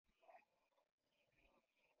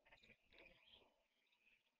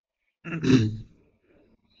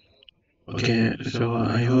Okay, so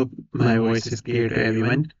I hope my voice is clear to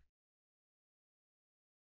everyone.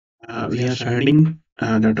 We are starting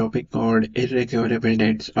the topic called irrecoverable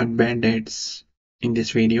debts or bad debts in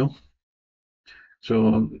this video.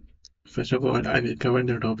 So, first of all, I will cover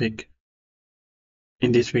the topic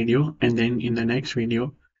in this video, and then in the next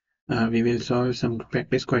video, we will solve some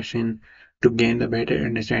practice question to gain the better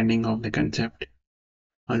understanding of the concept.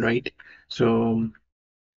 All right, so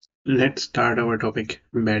let's start our topic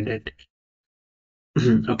bad debt.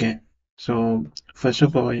 Okay, so first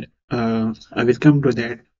of all, I will come to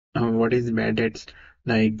that. What is bad debts?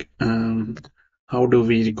 Like, how do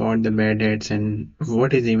we record the bad debts and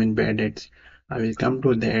what is even bad debts? I will come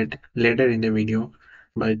to that later in the video.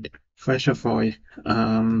 But first of all,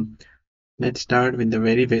 um, let's start with the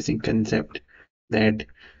very basic concept that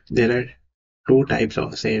there are two types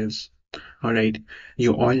of sales. All right,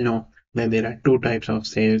 you all know that there are two types of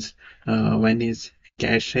sales. One is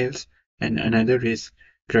cash sales and another is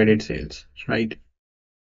credit sales, right?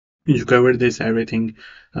 You covered this everything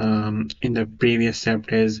in the previous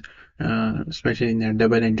chapters, especially in the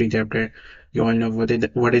double entry chapter. You all know what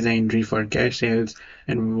is the entry for cash sales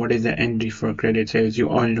and what is the entry for credit sales. You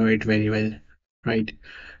all know it very well, right?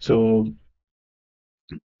 So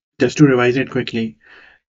just to revise it quickly,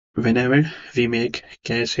 whenever we make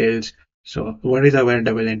cash sales, so what is our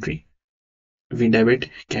double entry? We debit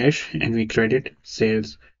cash and we credit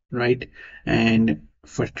sales, right? And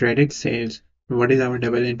for credit sales, what is our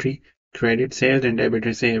double entry? Credit sales and debit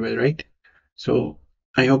receivable, right? So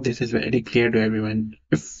I hope this is very clear to everyone.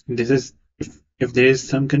 If there is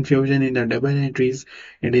some confusion in the double entries,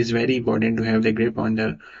 it is very important to have the grip on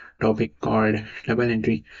the topic called double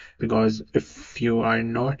entry, because if you are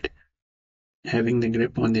not having the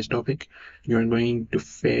grip on this topic, you are going to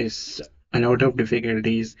face a lot of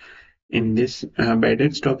difficulties in this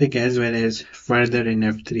Badgett's topic as well as further in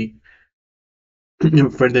F3,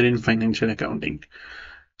 further in financial accounting.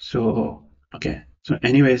 So, okay. So,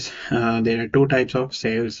 anyways, there are two types of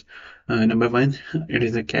sales. Number one, it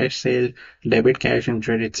is a cash sale, debit cash and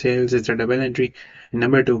credit sales. It's a double entry. And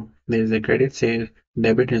number two, there is a credit sale,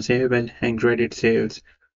 debit receivable, and credit sales,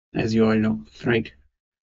 as you all know, right?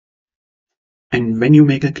 And when you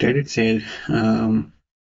make a credit sale,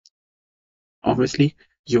 obviously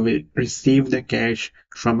you will receive the cash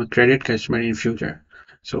from a credit customer in future.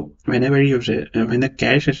 So whenever when the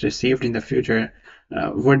cash is received in the future,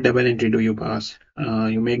 what double entry do you pass?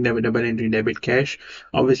 You make the double entry debit cash,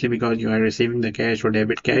 obviously because you are receiving the cash or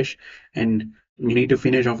debit cash, and you need to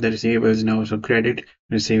finish off the receivables now. So credit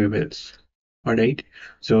receivables. All right.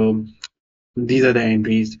 So these are the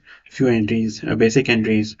entries, few entries, basic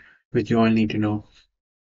entries which you all need to know.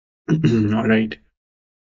 All right.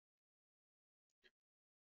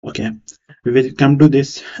 Okay, we will come to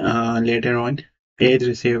this later on. Age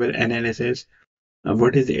receivable analysis.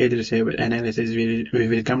 What is the age receivable analysis? We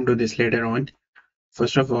will come to this later on.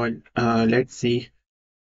 First of all, let's see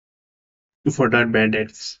what are bad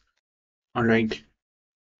debts. All right,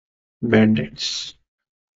 bad debts.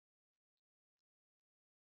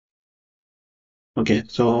 Okay,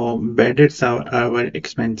 so bad debts are our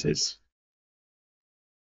expenses.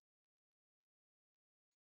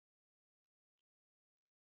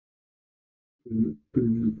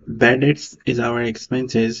 Bad debts is our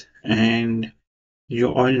expenses, and you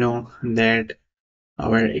all know that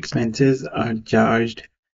our expenses are charged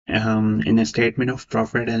in a statement of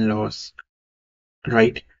profit and loss.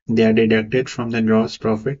 Right? They are deducted from the gross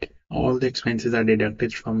profit. All the expenses are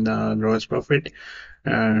deducted from the gross profit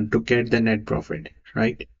to get the net profit,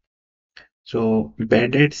 right? So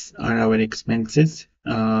bad debts are our expenses.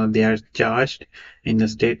 They are charged in the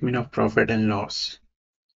statement of profit and loss.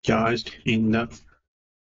 Charged in the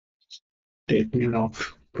statement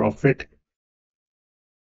of profit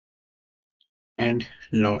and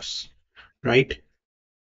loss, right?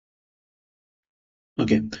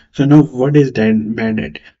 Okay. So now what is that bad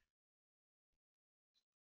debt?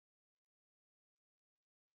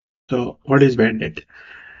 So what is bad debt?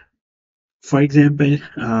 For example,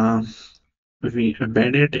 a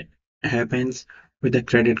bad debt happens with a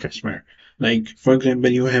credit customer. Like, for example,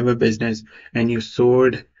 you have a business and you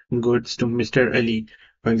sold goods to Mr. Ali.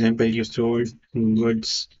 For example, you sold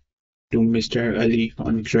goods to Mr. Ali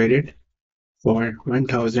on credit for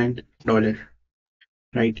 $1,000,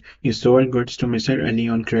 right? You sold goods to Mr. Ali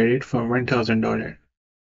on credit for $1,000.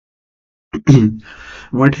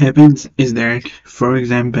 What happens is that, for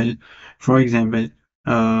example,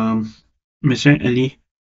 um, Mr. Ali,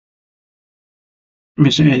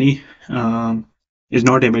 Mr. Ali, is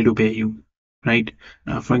not able to pay you. right?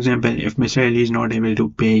 For example, if Mr. Ali is not able to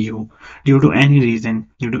pay you due to any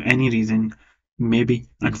reason, maybe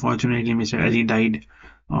unfortunately Mr. Ali died,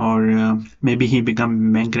 or maybe he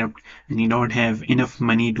become bankrupt and he don't have enough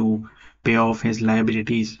money to pay off his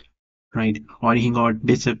liabilities, right? Or he got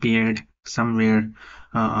disappeared somewhere,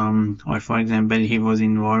 or for example, he was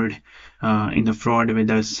involved in the fraud with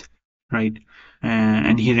us, right?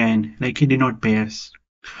 And he ran, like he did not pay us,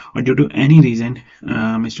 or due to any reason,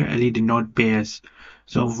 Mr. Ali did not pay us.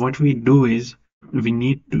 So what we do is we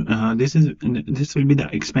need to. This will be the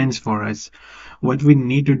expense for us. What we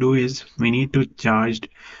need to do is we need to charge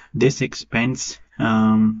this expense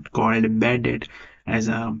called bad debt as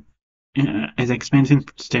a as expense in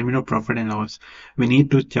statement of profit and loss. We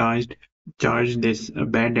need to charge this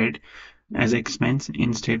bad debt as expense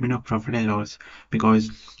in statement of profit and loss,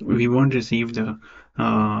 because we won't receive the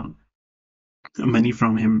uh, money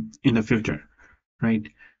from him in the future, right?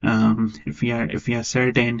 If we are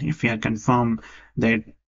certain, if we are confirmed that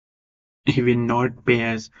he will not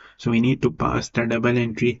pay us, so we need to pass the double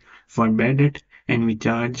entry for bad debt, and we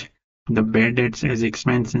charge the bad debts as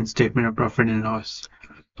expense in statement of profit and loss.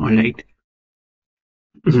 All right.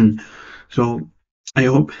 So I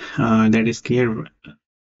hope that is clear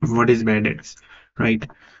what is bad debts, right?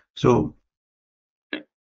 So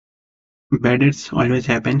bad debts always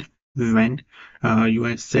happen when you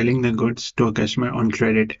are selling the goods to a customer on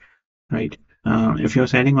credit, right? If you're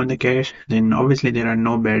selling on the cash, then obviously there are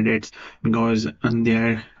no bad debts, because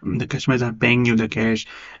the customers are paying you the cash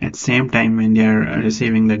at same time when they are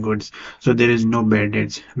receiving the goods. So there is no bad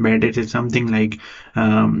debts. Bad debts is something like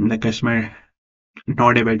the customer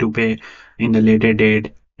not able to pay in the later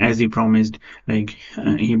date as he promised. Like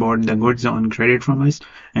he bought the goods on credit from us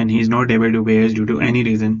and he's not able to pay us due to any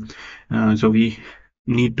reason. So we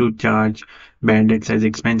need to charge bad debts as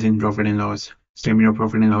expense in profit and loss, statement of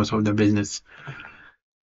profit and loss of the business.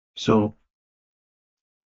 So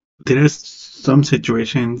there are some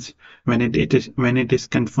situations when it is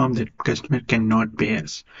confirmed that customer cannot pay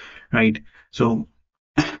us, right? So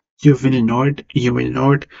you will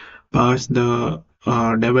not pass the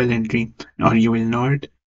double entry, or you will not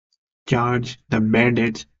charge the bad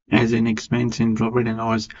debts as an expense in profit and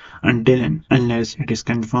loss until and unless it is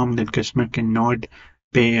confirmed that customer cannot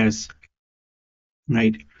pay us,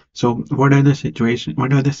 right? So what are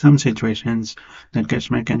the some situations that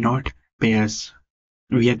customer cannot pay us?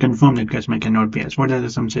 We are confirmed that customer cannot pay us. What are the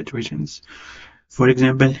some situations? For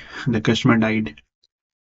example, the customer died.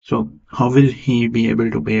 So how will he be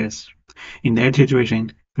able to pay us? In that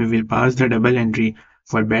situation, we will pass the double entry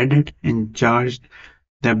for bad debt and charge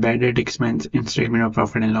the bad debt expense in statement of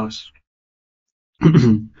profit and loss.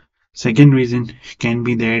 Second reason can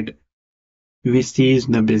be that we cease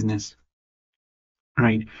the business,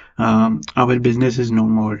 right? Our business is no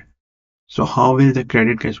more. So how will the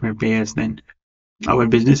credit customer pay us then? Our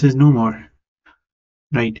business is no more,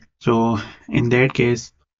 right? So in that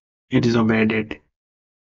case, it is a bad debt.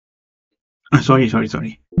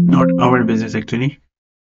 Sorry. Not our business actually.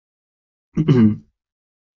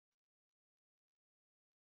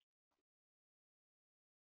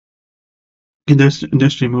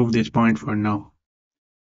 Just remove this point for now.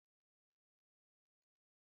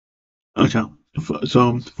 Acha.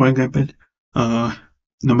 So, for example, uh,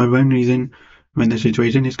 number one reason when the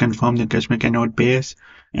situation is confirmed that customer cannot pay us,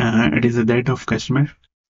 it is a debt of customer.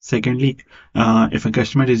 Secondly, if a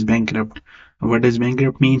customer is bankrupt, what does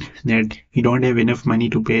bankrupt mean? That he don't have enough money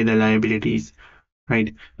to pay the liabilities,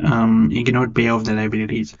 right? He cannot pay off the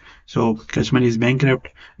liabilities. So, customer is bankrupt.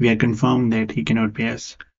 We are confirmed that he cannot pay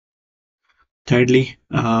us. Thirdly,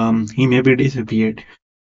 he may be disappeared.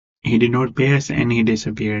 He did not pay us and he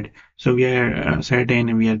disappeared. So we are certain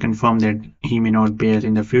and we are confirmed that he may not pay us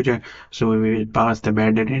in the future. So we will pass the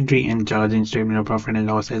bad debt entry and charge in statement of profit and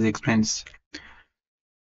loss as expense.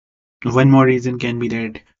 One more reason can be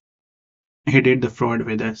that he did the fraud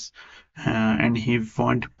with us and he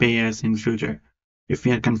won't pay us in future. If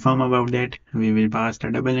we are confirmed about that, we will pass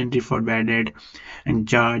the double entry for bad debt and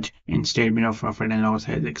charge in statement of profit and loss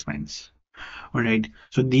as expense. All right.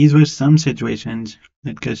 So these were some situations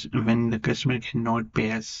that when the customer cannot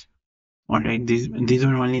pay us. All right. These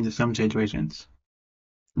are only the some situations.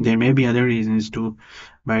 There may be other reasons too,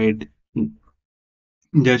 but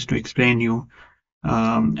just to explain you,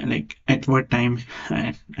 like at what time,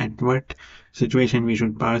 at what situation we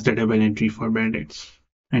should pass the double entry for bad debts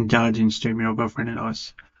and charge in statement of profit and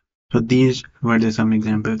loss. So these were the some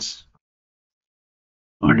examples.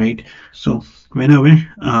 All right. So whenever,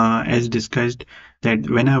 as discussed, that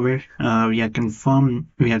whenever we are confirmed,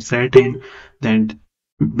 we are certain that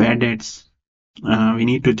bad debts, we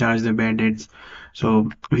need to charge the bad debts So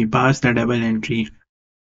we pass the double entry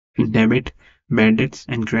debit, bad debts,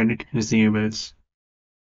 and credit receivables.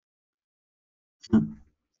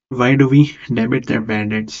 Why do we debit the bad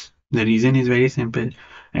debts? The reason is very simple.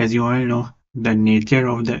 As you all know, the nature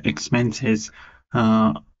of the expenses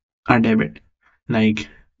are debit. Like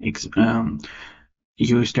ex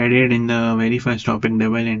you studied in the very first topic,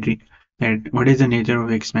 double entry, that what is the nature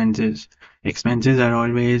of expenses? Expenses are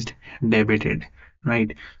always debited,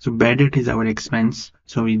 right? So bad debt is our expense.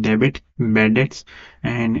 So we debit bad debts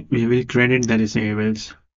and we will credit the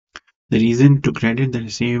receivables. The reason to credit the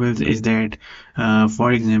receivables is that,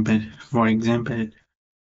 for example,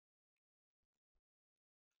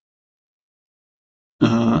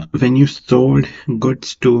 when you sold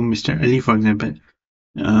goods to Mr. Ali, for example,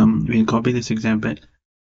 we'll copy this example.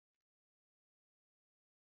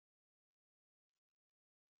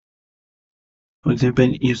 For example,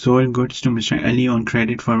 you sold goods to Mr. Ali on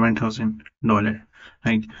credit for $1,000,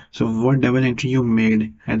 right? So what double entry you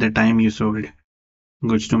made at the time you sold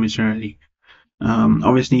goods to Mr. Ali?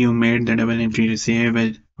 Obviously you made the double entry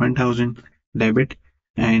receivable 1,000 debit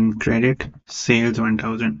and credit sales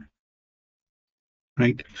 1,000,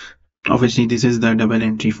 right? Obviously this is the double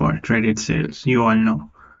entry for credit sales. You all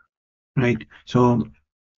know, right? So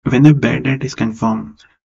when the bad debt is confirmed,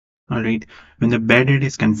 all right, when the bad debt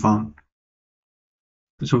is confirmed,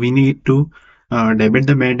 so we need to debit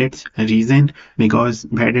the bad debts. Reason because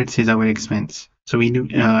bad debts is our expense. So we do,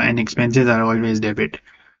 and expenses are always debit.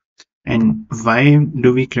 And why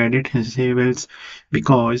do we credit receivables?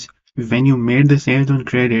 Because when you made the sales on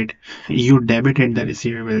credit, you debited the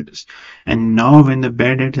receivables. And now when the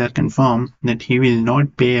bad debts are confirmed that he will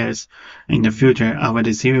not pay us in the future, our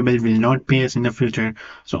receivable will not pay us in the future.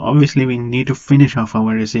 So obviously we need to finish off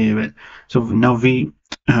our receivable. So now we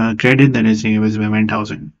credit the receivables by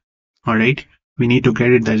 1,000. All right. We need to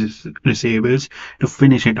credit the receivables to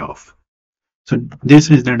finish it off. So this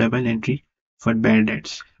is the double entry for bad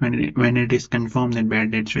debts when it is confirmed that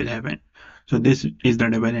bad debts will happen. So this is the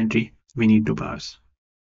double entry we need to pass.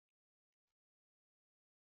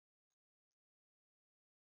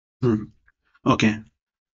 Hmm. Okay.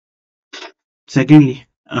 Secondly,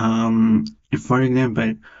 if for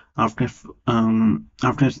example, after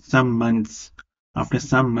some months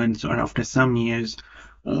or after some years,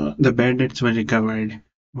 the bad debts were recovered.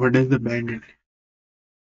 What does the bad debt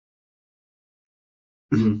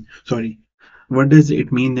Sorry. What does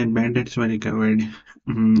it mean that bad debts were recovered?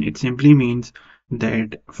 It simply means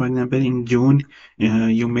that, for example, in June,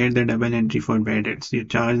 you made the double entry for bad debts. You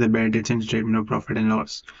charged the bad debts in statement of profit and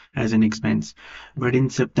loss as an expense. But in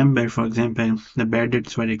September, for example, the bad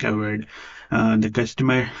debts were recovered. The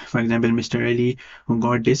customer, for example, Mr. Ali, who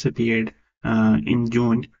got disappeared in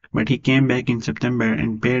June, but he came back in September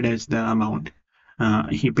and paid us the amount.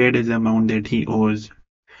 He paid us the amount that he owes.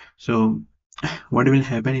 So what will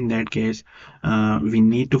happen in that case? We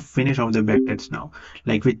need to finish off the bad debts now.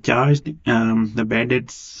 Like we charged the bad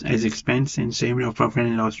debts as expense in statement of profit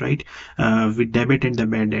and loss, right? We debited the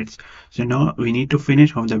bad debts. So now we need to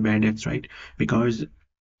finish off the bad debts, right? Because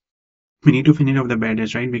we need to finish off the bad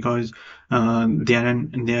debts, right? Because there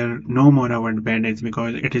are no more our bad debts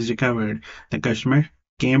because it is recovered. The customer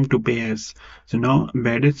came to pay us. So now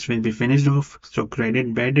bad debts will be finished off. So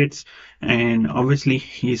credit bad debts, and obviously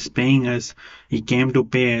he's paying us. He came to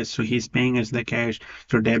pay us, so he's paying us the cash.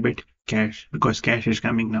 So debit cash because cash is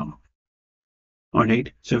coming now.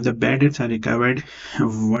 Alright, so if the bad debts are recovered,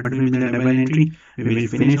 what will be the double entry? We will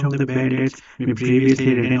finish off the bad debts we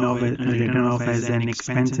previously written off as an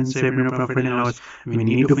expense in statement of profit and loss. We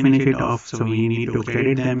need to finish it off, so we need to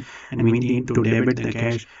credit them and we need to debit the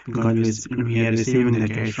cash because we are receiving the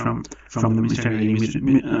cash from the Mr. Ali,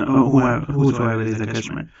 whosoever is the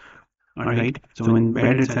customer. Alright, so when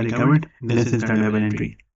bad debts are recovered, this is the double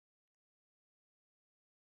entry.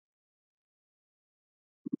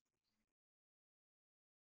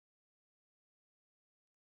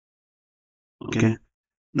 Okay.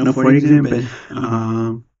 Now, for example,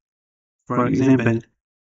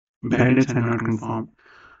 bad debts are not confirmed.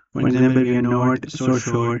 For example, we are not so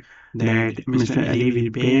sure that Mr. Ali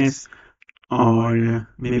will pay us or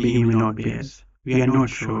maybe he will not pay us. We are not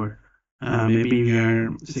sure. Maybe we are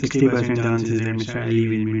 60% chances that Mr. Ali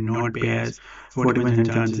will not pay us,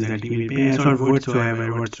 40% chances that he will pay us, or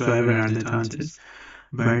whatsoever are the chances.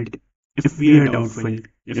 But if we are doubtful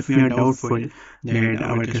that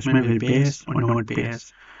our customer will pay us or not pay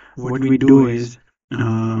us, what we do is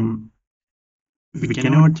um, we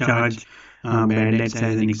cannot charge bad debts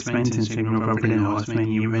as an expense in statement of profit and loss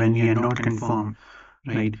when we are not confirmed,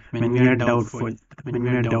 right? When we are doubtful.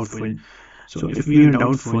 So if we are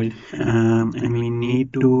doubtful and we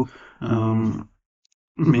need to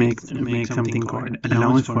make something called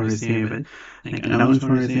allowance for receivable. Like allowance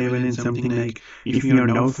for receivable is something like if you are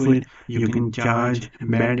doubtful, you can charge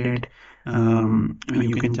bad debt.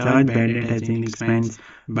 You can charge bad debt as an expense,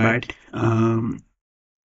 but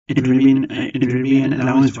it will be an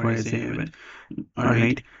allowance for receivable. All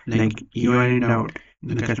right, like you are in doubt,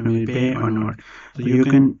 the customer will pay or not. So you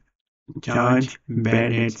can charge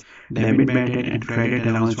bad debts, debit bad debt, and credit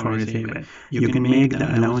allowance for receivable. You can make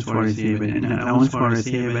the allowance for receivable, and allowance for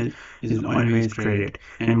receivable is always credit.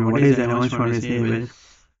 And what is allowance for receivable?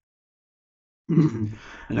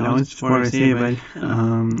 Allowance for receivable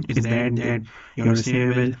is that your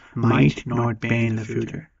receivable might not pay in the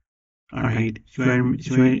future. All right, so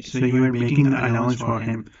you are making the allowance for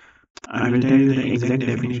him. I will tell you the exact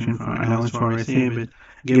definition for allowance for receivable.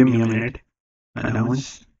 Give me a minute.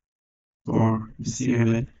 Allowance for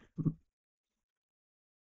receivable.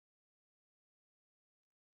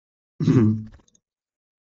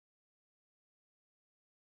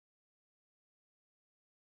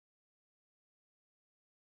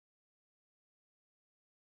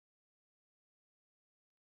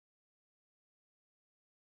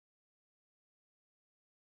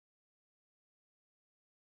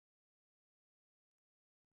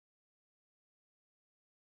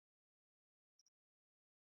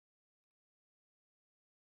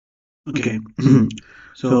 Okay,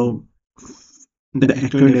 so the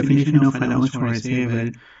actual definition of allowance for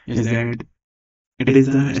receivable is that it is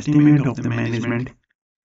the estimate of the management.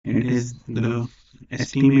 It is the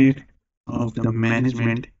estimate of the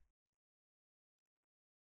management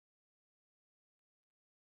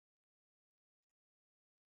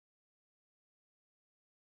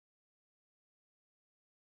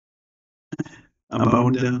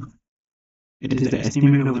about the. It is the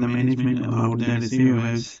estimate of the management about the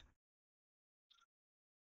receivables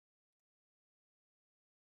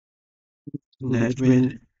that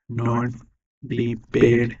will not be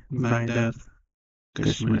paid by the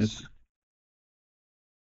customers.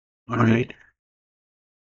 All right.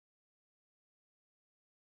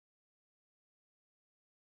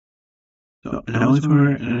 So allowance for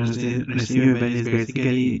receivable is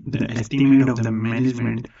basically the estimate of the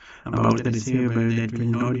management about the receivable that will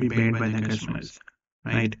not be paid by the customers,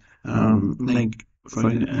 right? Like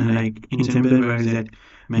like in simple words, that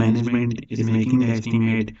management is making the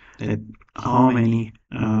estimate that how many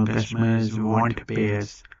customers won't pay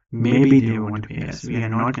us. Maybe they won't pay us. We are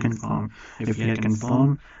not confirmed. If we are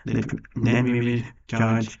confirmed, then we will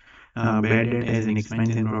charge bad debt as an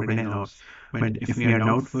expense in profit and loss. But if we are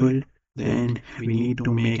doubtful, then we need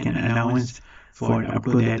to make an allowance for up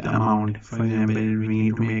to that amount. For example, we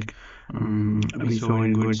need to make we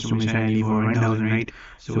sold goods to Mr. Ali for 1,000, right?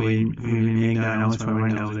 So we will make the allowance for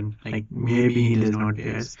 1,000. Like maybe he does not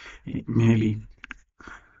pay us, maybe.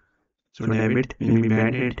 So debit will be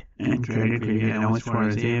bad debt and credit will be allowance for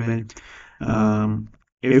receivable.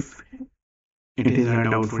 If it is a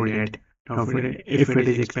doubtful debt, if it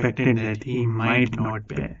is expected that he might not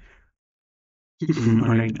pay.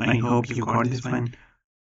 Alright, I hope you got this one.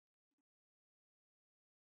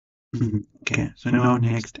 Okay, so now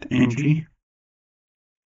next entry.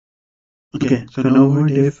 Okay, so now what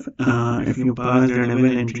if you pass the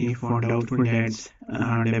double entry for doubtful debts,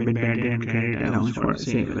 debit, bad debt, and credit allowance for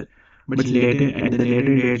receivable, but later at the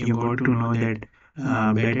later date you got to know that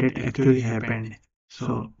bad debt actually happened.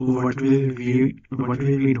 So what will we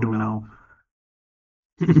do now?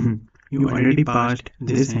 You already passed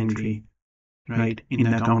this entry, right, in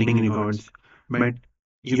the accounting records, but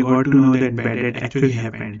you got to know that bad debt actually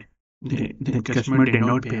happened. The customer did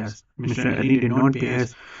not pay us. Mr. Ali did not pay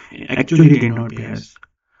us. Actually did not pay us.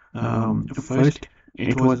 First,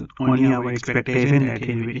 it was only our expectation that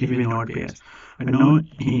he will not pay us, but now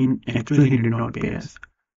he did not pay us.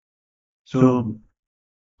 So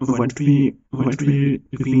what we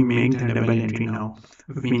make the double entry now?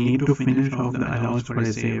 We need to finish off the allowance for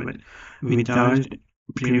receivable. We charged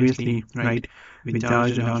previously, right? We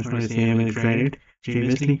charged allowance for receivable credit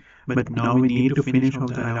previously, but now we need to finish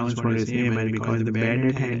off the allowance for receivable because the bad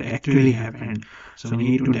debt had actually happened. So we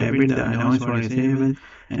need to debit the allowance for receivable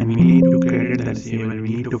and we need to credit the receivable.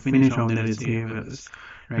 We need to finish off the receivables,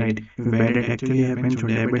 right? If bad debt actually happened, so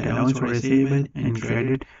debit allowance for receivable and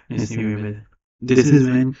credit receivable. This is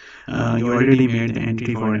when you already made the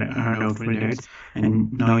entry for doubtful debts,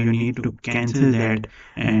 and now you need to cancel that,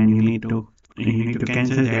 and you need to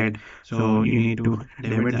cancel that. So you need to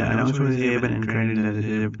debit the allowance for receivable and credit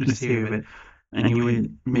the receivable, and you will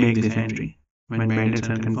make this entry when bad debts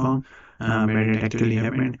are confirmed. Bad debt actually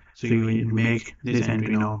happened, so you will make this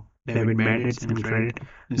entry now. Debit bad debts and credit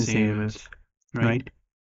receivables, right?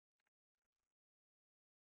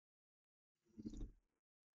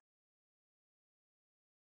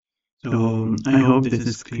 So I hope this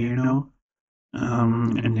is clear now.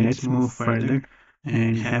 And let's move further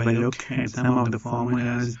and have a look at some of the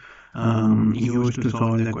formulas used to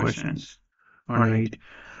solve the questions. Alright,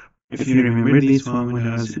 if you remember these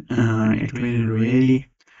formulas, it will really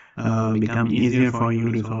become easier for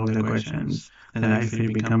you to solve the questions. The life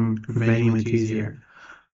will become very much easier.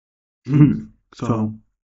 So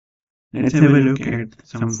let's have a look at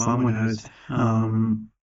some formulas.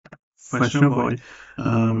 First of all,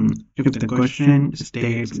 if the question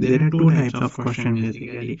states, there are two types of questions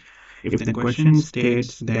basically. If the question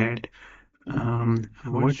states that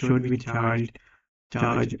what should we charge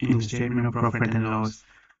in the statement of profit and loss,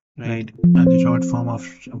 right? The short form of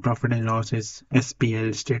profit and loss is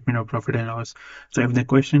SPL, statement of profit and loss. So if the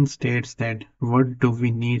question states that what do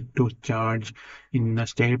we need to charge in the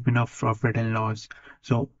statement of profit and loss,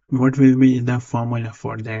 so what will be the formula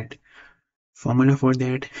for that? Formula for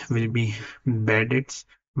that will be bad debts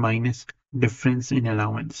minus difference in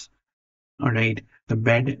allowance. All right,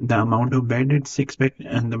 the amount of bad debts expect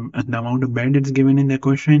and the amount of bad debts given in the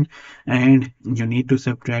question, and you need to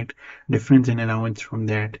subtract difference in allowance from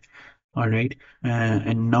that. All right,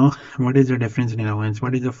 and now what is the difference in allowance?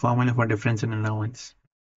 What is the formula for difference in allowance?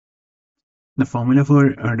 The formula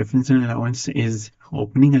for difference in allowance is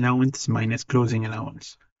opening allowance minus closing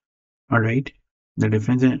allowance. All right.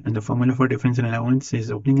 The formula for difference in allowance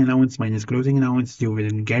is opening allowance minus closing allowance. You will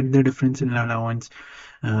get the difference in allowance,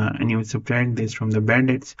 and you will subtract this from the bad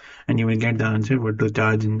debts, and you will get the answer what to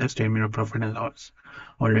charge in the statement of profit and loss.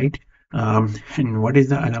 All right. And what is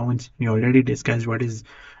the allowance? We already discussed what is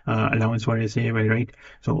allowance for receivable, right?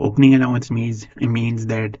 So opening allowance means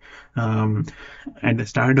that at the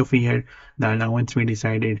start of a year, the allowance we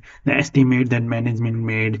decided, the estimate that management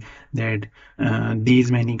made that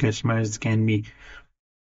these many customers can be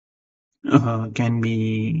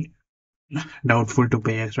doubtful to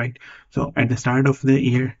pay us, right? So at the start of the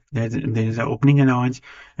year, there is an opening allowance,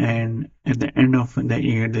 and at the end of the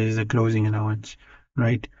year, there is a closing allowance,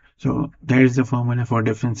 right? So there is the formula for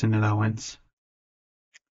difference in allowance.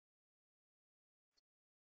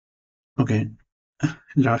 Okay.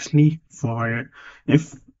 Lastly, for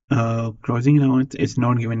if closing allowance is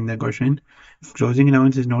not given in the question, if closing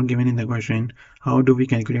allowance is not given in the question, how do we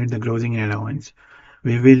calculate the closing allowance?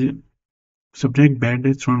 We will subtract bad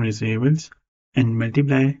debts from receivables and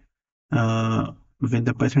multiply with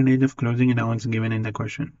the percentage of closing allowance given in the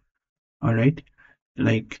question. All right,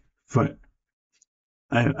 like for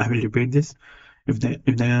I will repeat this. If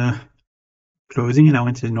the closing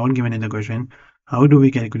allowance is not given in the question, how do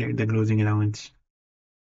we calculate the closing allowance?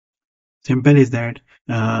 Simple is that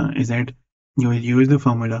you will use the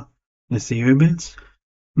formula receivables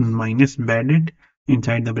minus bad debt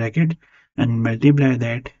inside the bracket and multiply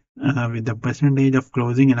that with the percentage of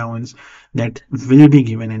closing allowance that will be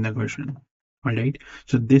given in the question. All right.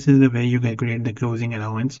 So this is the way you calculate the closing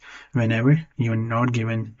allowance whenever you are not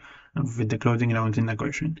given with the closing allowance in the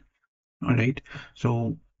question. All right.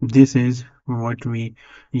 So this is what we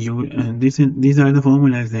use. These are the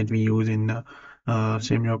formulas that we use in the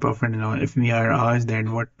statement of profit and loss. If we are asked that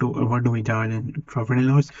what do we charge in profit and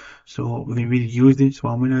loss, so we will use these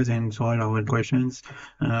formulas and solve our questions.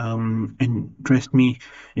 And trust me,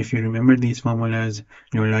 if you remember these formulas,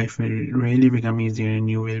 your life will really become easier, and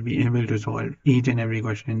you will be able to solve each and every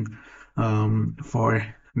question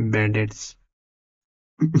for bad debts.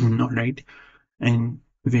 All right. And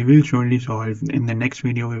we will surely solve in the next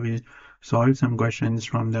video. We will solve some questions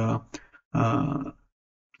from the uh,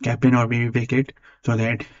 kaplan or baby packet so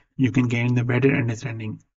that you can gain the better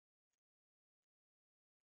understanding.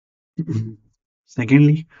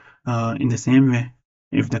 Secondly, in the same way,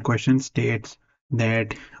 if the question states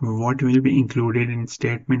that what will be included in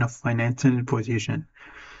statement of financial position,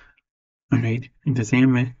 right? In the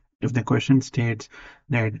same way, if the question states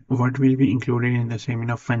that what will be included in the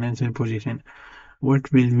statement of financial position,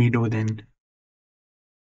 what will we do then?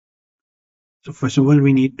 So first of all,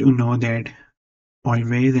 we need to know that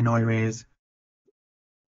always and always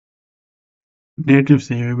net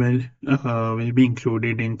receivable will be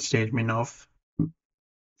included in statement of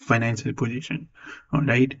financial position. All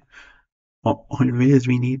right. Always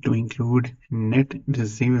we need to include net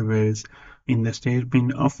receivables in the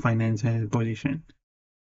statement of financial position.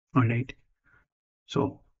 All right.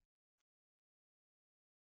 So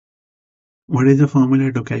what is the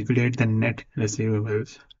formula to calculate the net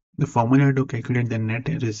receivables? The formula to calculate the net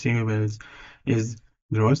receivables is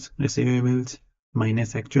gross receivables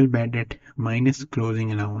minus actual bad debt minus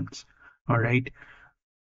closing allowance. All right.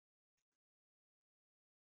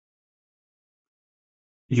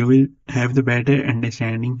 You will have the better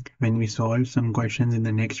understanding when we solve some questions in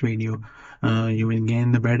the next video. You will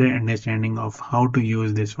gain the better understanding of how to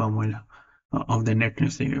use this formula of the net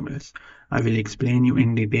receivables. I will explain you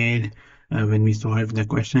in detail when we solve the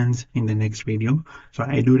questions in the next video. So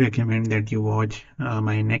I do recommend that you watch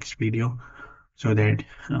my next video so that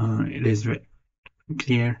it is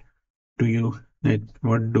clear to you that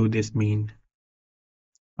what do this mean.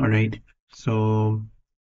 All right. So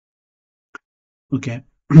okay.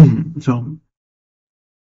 So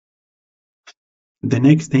the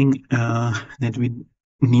next thing that we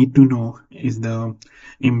need to know is the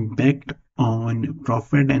impact on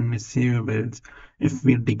profit and receivables if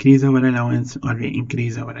we decrease our allowance or we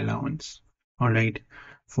increase our allowance. All right.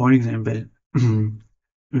 For example,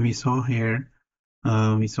 we saw here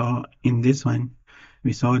we saw in this one,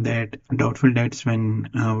 we saw that doubtful debts when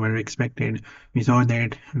were expected. We saw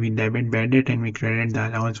that we debit bad debt and we credit the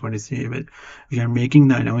allowance for receivable. We are making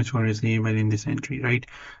the allowance for receivable in this entry, right?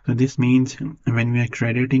 So this means when we are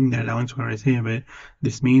crediting the allowance for receivable,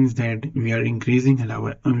 this means that we are increasing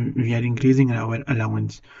our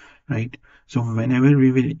allowance, right? So whenever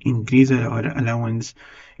we will increase our allowance,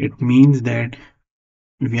 it means that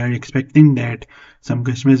we are expecting that some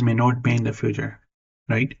customers may not pay in the future,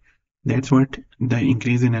 right? That's what the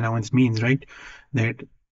increase in allowance means, right? That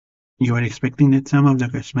you are expecting that some of the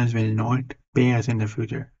customers will not pay us in the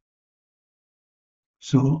future.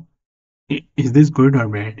 So, is this good or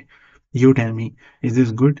bad? You tell me, is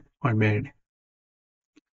this good or bad?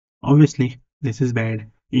 Obviously, this is bad.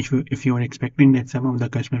 If you are expecting that some of the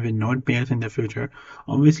customer will not pay us in the future,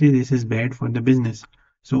 obviously this is bad for the business.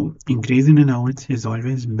 So increase in allowance is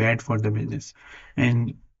always bad for the business.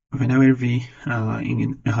 And whenever we are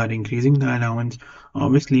increasing the allowance,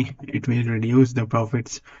 obviously it will reduce the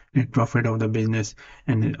net profit of the business,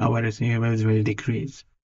 and our receivables will decrease.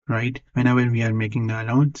 Right? Whenever we are making the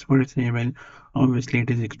allowance for receivable, obviously it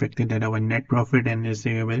is expected that our net profit and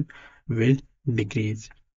receivable will decrease.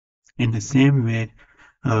 In the same way,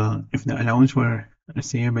 if the allowance for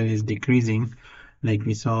receivable is decreasing, like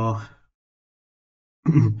we saw,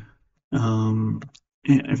 um,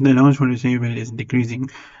 if the allowance for receivable is decreasing,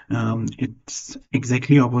 it's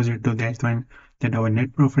exactly opposite to that one, that our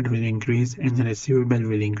net profit will increase and the receivable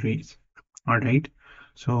will increase. All right.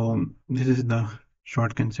 So this is the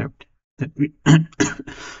short concept that we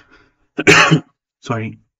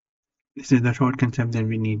sorry, this is the short concept that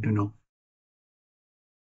we need to know.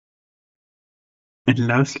 And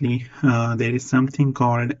lastly, there is something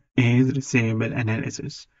called age receivable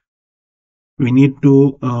analysis. We need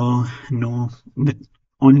to know that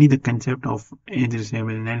only the concept of age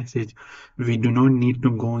receivable analysis. We do not need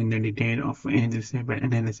to go in the detail of age receivable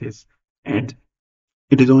analysis. And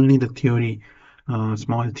it is only the theory,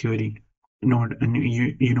 small theory. Not and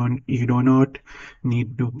you do not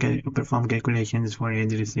need to perform calculations for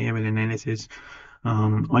age receivable analysis.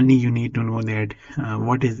 Only you need to know that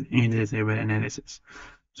what is age receivable analysis.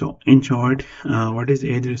 So in short, what is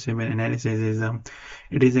age receivable analysis is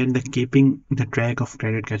it is at the keeping the track of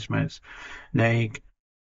credit customers. Like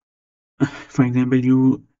for example,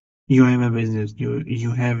 you have a business,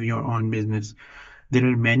 you have your own business. There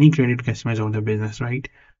are many credit customers of the business, right?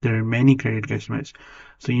 There are many credit customers.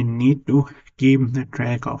 So you need to keep the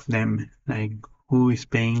track of them, like who is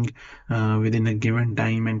paying within a given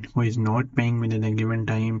time and who is not paying within a given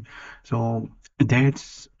time. So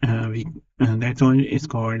that's all is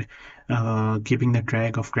called keeping the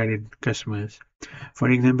track of credit customers. For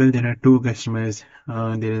example, there are two customers.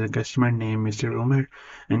 There is a customer named Mr. Umar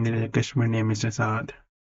and there is a customer named Mr. Saad.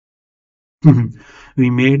 We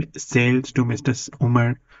made sales to Mr.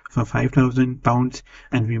 Umar for £5,000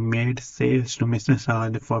 and we made sales to Mr.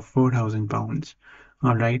 Saad for £4,000.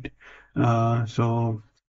 All right. So,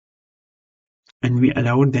 and we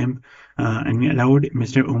allowed them, and we allowed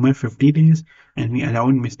Mr. Umar 50 days and we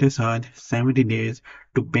allowed Mr. Saad 70 days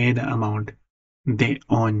to pay the amount they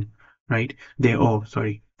own, right? They owe,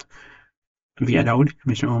 sorry. We allowed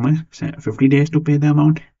Mr. Omar 50 days to pay the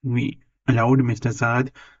amount. We allowed Mr.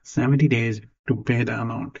 Saad 70 days to pay the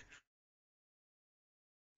amount.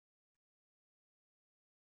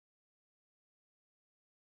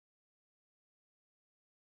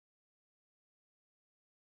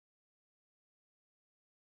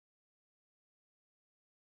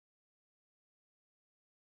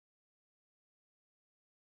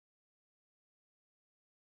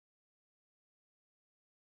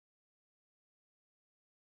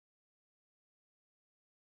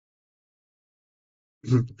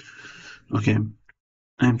 Okay,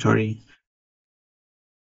 I'm sorry.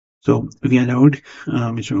 So we allowed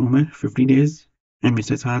Mr. Umar 50 days and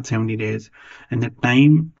Mr. Saad 70 days. And the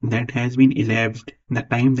time that has been elapsed, the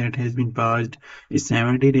time that has been passed is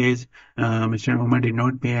 70 days. Mr. Umar did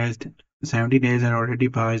not pay us. 70 days are already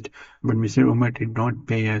passed, but Mr. Umar did not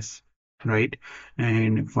pay us, right?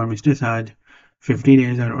 And for Mr. Saad, 50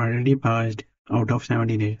 days are already passed out of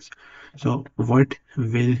 70 days. So what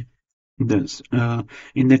will this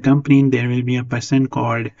in the company there will be a person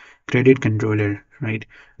called credit controller, right?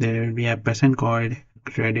 There will be a person called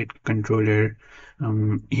credit controller.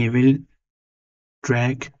 He will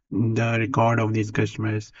track the record of these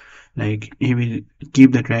customers. Like he will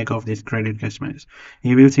keep the track of these credit customers.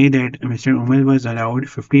 He will say that Mr. Umar was allowed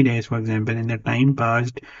 50 days, for example, and the time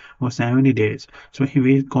passed was 70 days. So he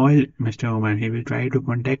will call Mr. Umar. He will try to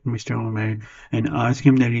contact Mr. Umar and ask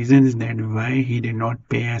him the reasons that why he did not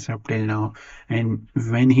pay us up till now and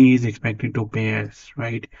when he is expected to pay us,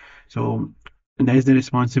 right? So that is the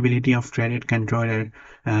responsibility of credit controller,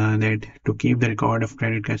 that to keep the record of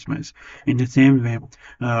credit customers. In the same way,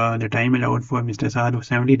 the time allowed for Mr. Saad was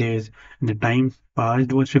 70 days, and the time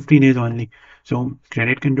passed was 50 days only. So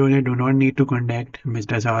credit controller do not need to contact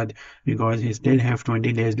Mr. Saad because he still have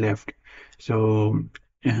 20 days left. So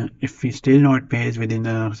if he still not pays within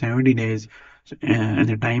the 70 days, and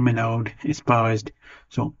the time allowed is passed,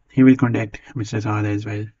 so he will contact Mr. Saad as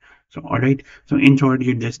well. So all right. So in short,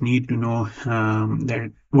 you just need to know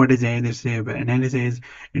that what is analysis? Analysis.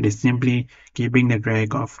 It is simply keeping the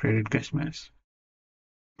track of credit customers.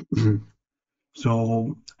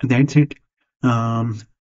 So that's it. Um,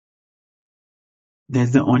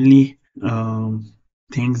 that's the only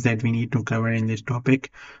things that we need to cover in this topic.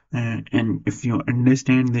 And if you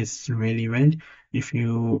understand this really well, if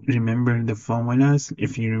you remember the formulas,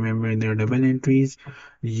 if you remember the double entries,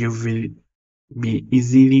 you will be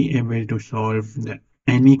easily able to solve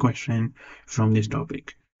any question from this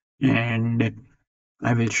topic. And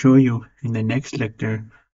I will show you in the next lecture.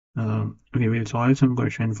 We will solve some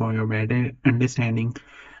question for your better understanding,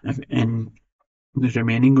 and the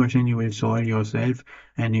remaining question you will solve yourself.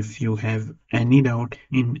 And if you have any doubt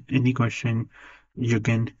in any question, you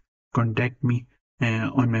can contact me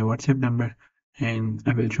on my WhatsApp number, and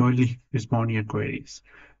I will surely respond to your queries.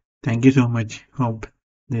 Thank you so much. Hope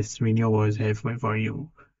this video was helpful for you.